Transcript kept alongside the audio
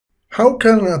How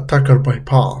can an attacker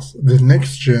bypass the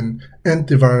next-gen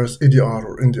antivirus EDR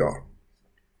or NDR?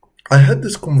 I had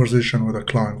this conversation with a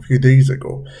client a few days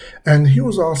ago, and he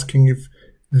was asking if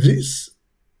these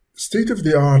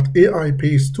state-of-the-art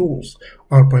AI-based tools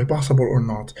are bypassable or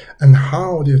not, and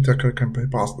how the attacker can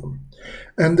bypass them.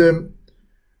 And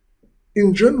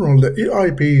in general, the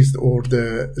AI-based or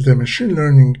the machine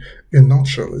learning in a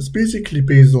nutshell is basically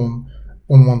based on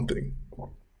one thing.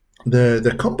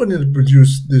 The company that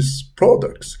produce these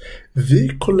products, they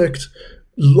collect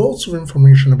lots of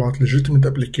information about legitimate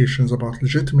applications, about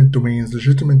legitimate domains,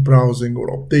 legitimate browsing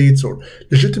or updates or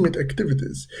legitimate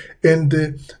activities. And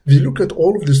they look at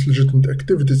all of these legitimate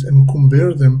activities and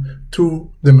compare them to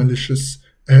the malicious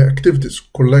activities,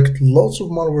 collect lots of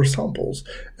malware samples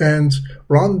and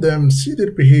run them, see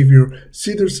their behavior,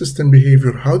 see their system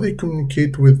behavior, how they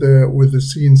communicate with the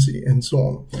CNC and so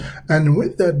on. And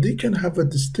with that, they can have a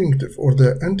distinctive, or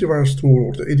the antivirus tool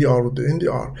or the EDR or the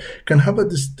NDR can have a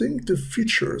distinctive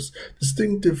features,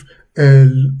 distinctive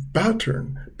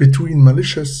pattern between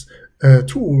malicious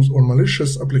tools or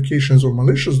malicious applications or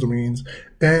malicious domains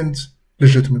and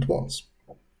legitimate ones.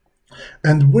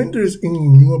 And when there is any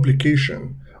new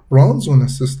application runs on a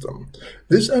system,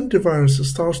 this antivirus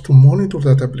starts to monitor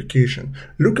that application,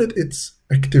 look at its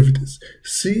activities,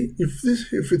 see if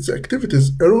its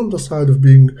activities are on the side of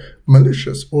being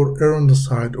malicious or are on the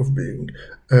side of being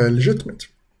legitimate.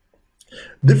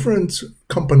 Different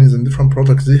companies and different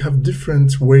products, they have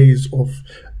different ways of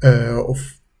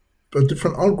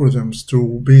different algorithms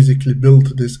to basically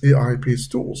build these AI-based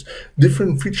tools.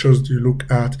 Different features you look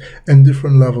at and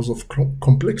different levels of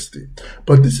complexity.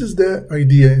 But this is the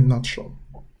idea in a nutshell.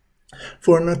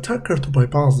 For an attacker to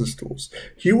bypass these tools,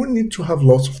 he will need to have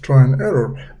lots of try and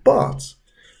error, but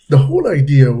the whole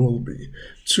idea will be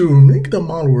to make the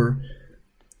malware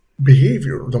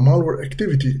behavior, the malware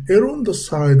activity, err on the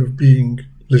side of being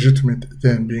legitimate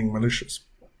than being malicious.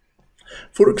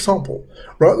 For example,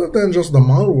 rather than just the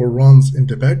malware runs in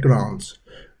the background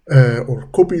or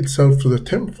copy itself to the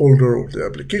temp folder of the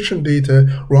application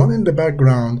data, run in the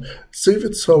background, save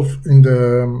itself in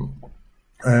the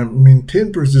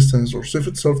maintain persistence or save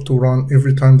itself to run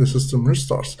every time the system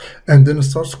restarts, and then it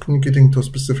starts communicating to a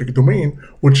specific domain,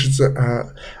 which is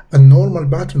a normal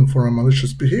pattern for a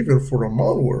malicious behavior for a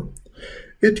malware,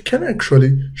 it can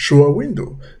actually show a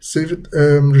window, save it,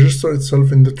 register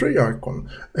itself in the tray icon,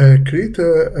 create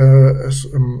a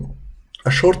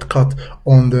shortcut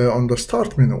on the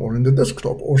start menu or in the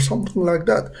desktop or something like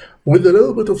that. With a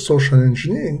little bit of social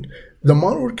engineering, the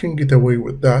malware can get away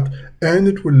with that, and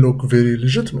it will look very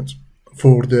legitimate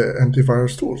for the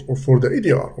antivirus tools or for the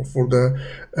EDR or for the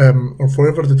or for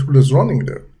whatever the tool is running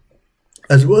there.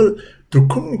 As well, to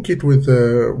communicate with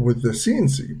the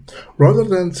CNC, rather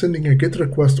than sending a GET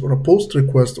request or a POST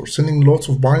request or sending lots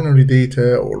of binary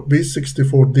data or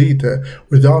base64 data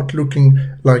without looking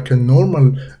like a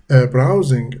normal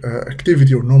browsing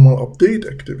activity or normal update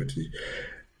activity,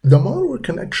 the malware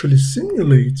can actually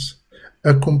simulate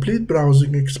a complete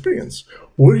browsing experience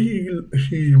where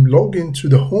he log into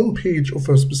the home page of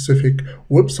a specific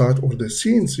website or the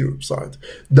CNC website,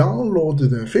 download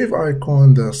the fave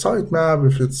icon, the sitemap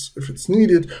if it's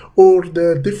needed, or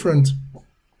the different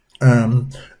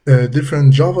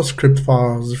JavaScript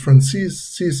files, different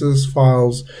CSS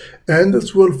files, and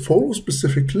as well follow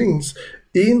specific links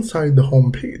inside the home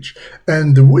page.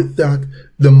 And with that,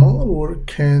 the malware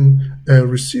can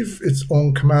receive its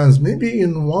own commands, maybe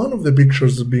in one of the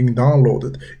pictures being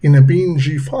downloaded in a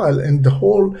PNG file, and the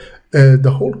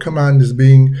whole command is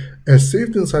being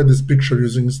saved inside this picture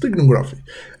using steganography.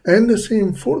 And the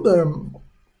same for the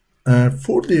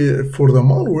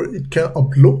malware, it can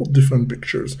upload different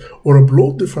pictures or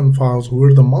upload different files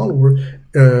where the malware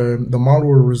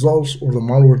results or the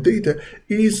malware data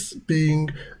is being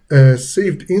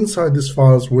saved inside these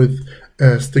files with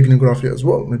steganography as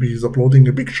well. Maybe he's uploading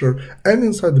a picture, and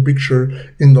inside the picture,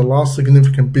 in the last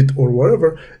significant bit or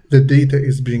whatever, the data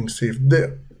is being saved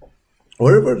there.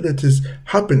 Wherever that is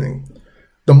happening,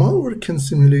 the malware can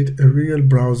simulate a real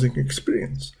browsing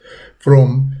experience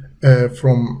from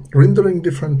rendering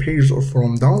different pages or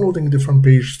from downloading different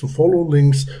pages to follow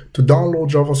links to download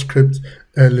JavaScript,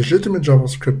 legitimate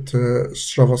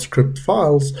JavaScript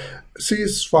files,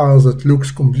 CSS files that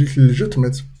looks completely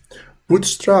legitimate,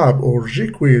 Bootstrap or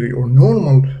jQuery or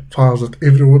normal files that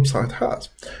every website has.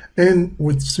 And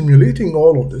with simulating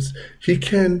all of this, he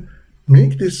can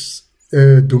make this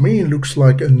domain looks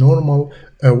like a normal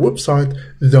website.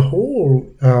 The whole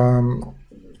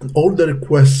all the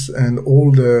requests and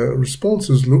all the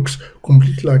responses looks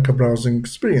completely like a browsing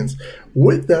experience.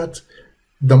 With that,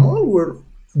 the malware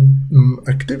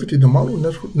activity, the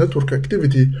malware network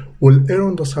activity, will err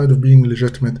on the side of being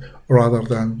legitimate rather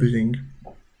than being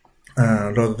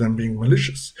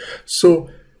malicious. So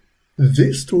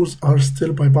these tools are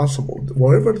still bypassable.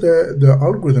 Whatever the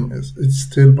algorithm is, it's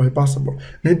still bypassable.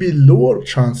 Maybe lower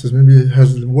chances, maybe it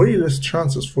has way less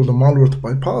chances for the malware to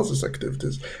bypass these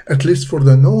activities, at least for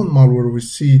the known malware we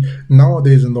see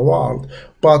nowadays in the world.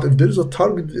 But if there is a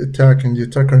targeted attack and the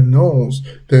attacker knows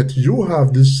that you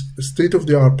have this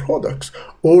state-of-the-art products,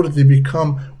 or they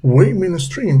become way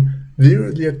mainstream,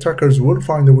 the attackers will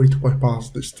find a way to bypass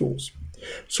these tools.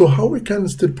 So how we can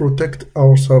still protect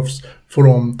ourselves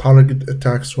from target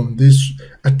attacks, from these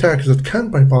attacks that can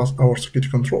bypass our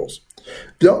security controls?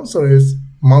 The answer is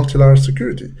multi-layer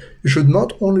security. You should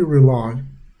not only rely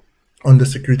on the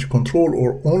security control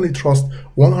or only trust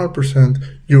 100%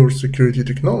 your security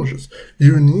technologies.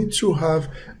 You need to have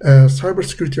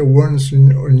cybersecurity awareness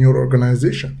in your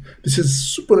organization. This is a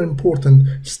super important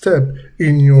step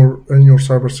in your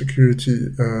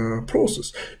cybersecurity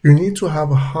process. You need to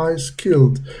have a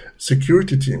high-skilled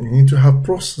security team. You need to have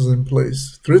processes in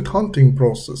place, threat hunting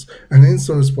process, an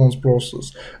incident response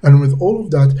process. And with all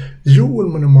of that, you will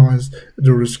minimize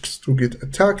the risks to get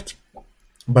attacked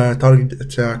by a target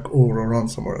attack or a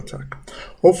ransomware attack.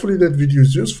 Hopefully that video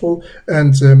is useful,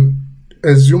 and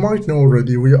as you might know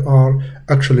already, we are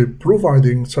actually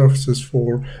providing services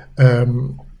for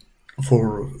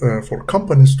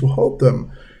companies to help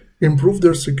them improve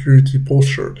their security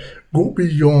posture, go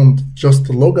beyond just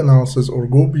log analysis or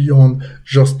go beyond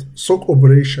just SOC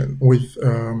operation with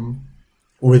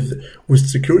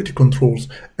security controls,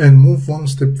 and move one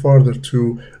step further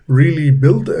to really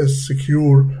build a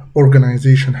secure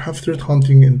organization, have threat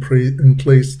hunting in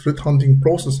place, threat hunting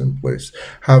process in place,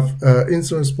 have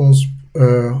incident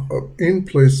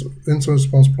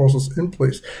response process in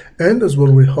place, and as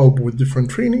well we help with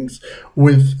different trainings,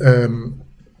 with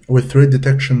threat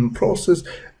detection process,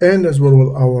 and as well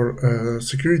with our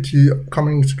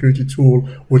coming security tool,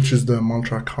 which is the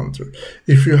Maltrack Hunter.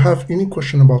 If you have any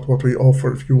question about what we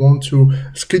offer, if you want to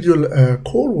schedule a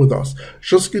call with us,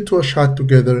 just get to a chat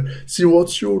together, see where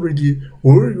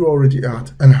you're already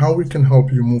at, and how we can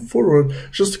help you move forward.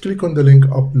 Just click on the link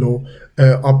up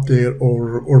there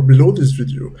or below this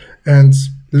video, and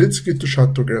let's get to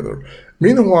chat together.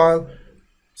 Meanwhile,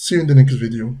 see you in the next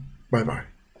video. Bye bye.